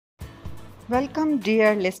Welcome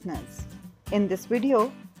dear listeners. In this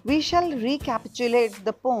video, we shall recapitulate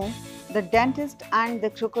the poem The Dentist and the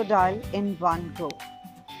Crocodile in One Go,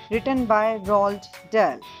 written by Roald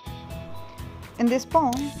Dahl. In this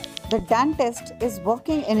poem, the dentist is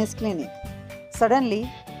working in his clinic.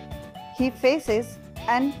 Suddenly, he faces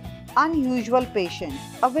an unusual patient,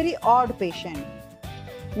 a very odd patient.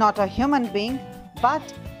 Not a human being, but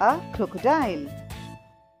a crocodile.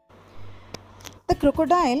 The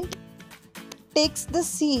crocodile takes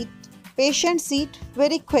the patient seat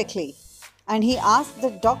very quickly, and he asks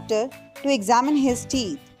the doctor to examine his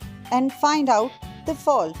teeth and find out the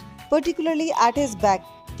fault, particularly at his back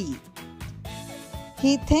teeth.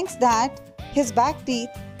 He thinks that his back teeth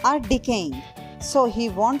are decaying, so he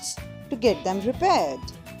wants to get them repaired.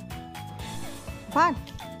 But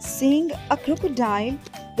seeing a crocodile,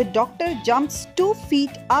 the doctor jumps 2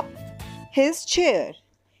 feet up his chair.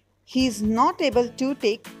 He is not able to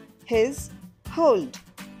take his hold.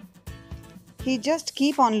 He just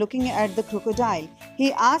keep on looking at the crocodile.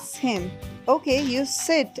 He asks him, "Okay, you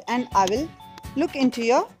sit and I will look into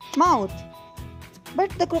your mouth."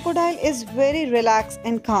 But the crocodile is very relaxed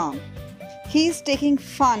and calm. He is taking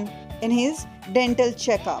fun in his dental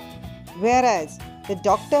checkup, whereas the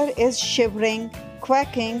doctor is shivering,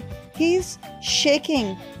 quacking. He is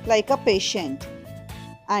shaking like a patient,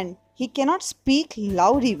 and he cannot speak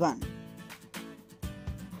loud even.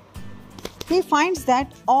 He finds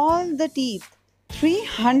that all the teeth,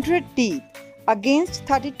 300 teeth against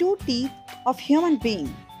 32 teeth of human being,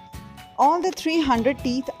 all the 300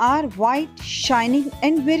 teeth are white, shining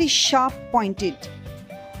and very sharp pointed.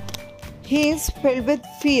 He is filled with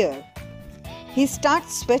fear. He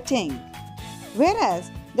starts sweating,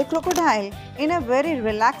 whereas the crocodile, in a very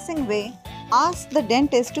relaxing way, asks the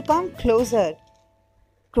dentist to come closer.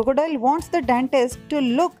 Crocodile wants the dentist to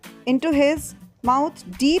look into his mouth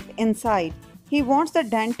deep inside. He wants the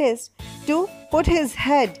dentist to put his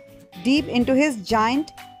head deep into his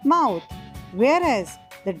giant mouth, whereas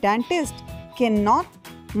the dentist cannot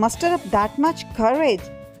muster up that much courage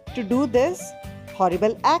to do this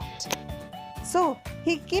horrible act. So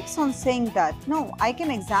he keeps on saying that, "No, I can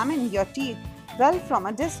examine your teeth well from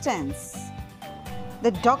a distance."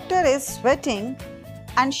 The doctor is sweating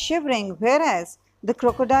and shivering, whereas the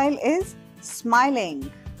crocodile is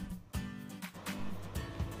smiling.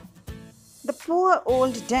 The poor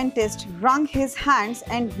old dentist wrung his hands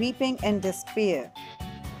and weeping in despair.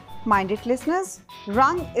 Mind it, listeners,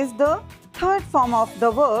 wrung is the third form of the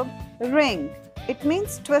verb wring. It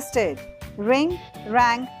means twisted. Ring,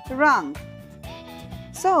 rang, wrung.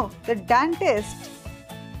 So the dentist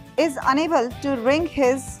is unable to wring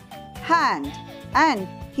his hand and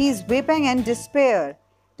he is weeping in despair.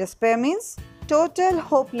 Despair means total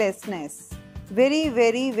hopelessness. Very,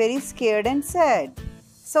 very, very scared and sad.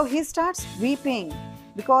 So he starts weeping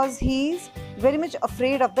because he is very much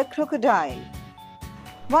afraid of the crocodile.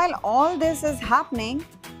 While all this is happening,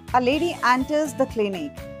 a lady enters the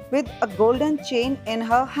clinic with a golden chain in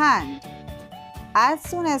her hand. As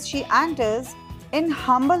soon as she enters, in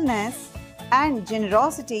humbleness and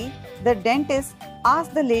generosity, the dentist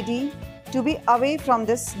asks the lady to be away from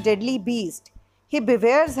this deadly beast. He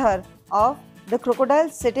bewares her of the crocodile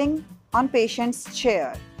sitting on patient's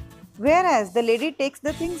chair. Whereas the lady takes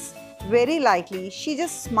the things very lightly, she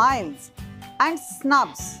just smiles and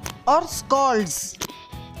snubs or scolds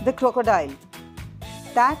the crocodile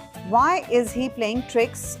that why is he playing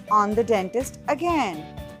tricks on the dentist again.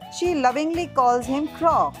 She lovingly calls him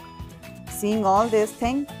Croc. Seeing all this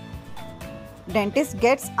thing, dentist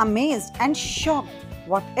gets amazed and shocked.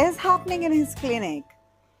 What is happening in his clinic?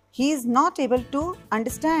 He is not able to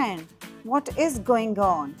understand what is going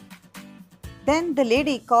on. Then the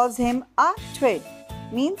lady calls him a twit,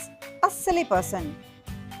 means a silly person.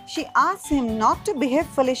 She asks him not to behave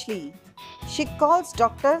foolishly. She calls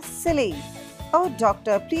doctor silly. "Oh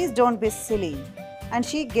doctor, please don't be silly." And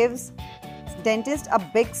she gives dentist a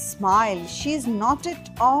big smile. She is not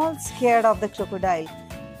at all scared of the crocodile.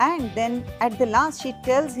 And then at the last she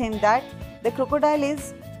tells him that the crocodile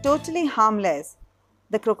is totally harmless.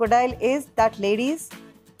 The crocodile is that lady's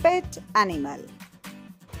pet animal.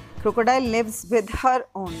 Crocodile lives with her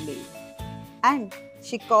only, and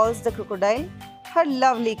she calls the crocodile her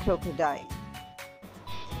lovely crocodile.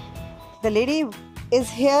 The lady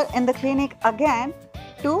is here in the clinic again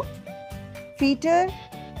to fetter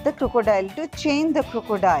the crocodile, to chain the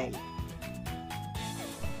crocodile.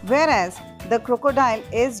 Whereas the crocodile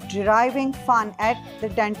is deriving fun at the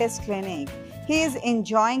dentist clinic. He is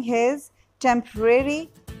enjoying his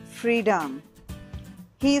temporary freedom.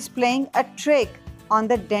 He is playing a trick on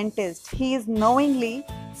the dentist. He is knowingly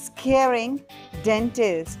scaring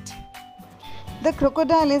dentist. The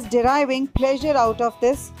crocodile is deriving pleasure out of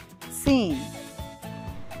this scene.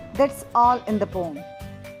 That's all in the poem.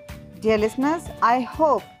 Dear listeners, I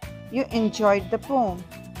hope you enjoyed the poem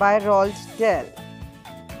by Roald Dahl.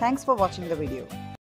 Thanks for watching the video.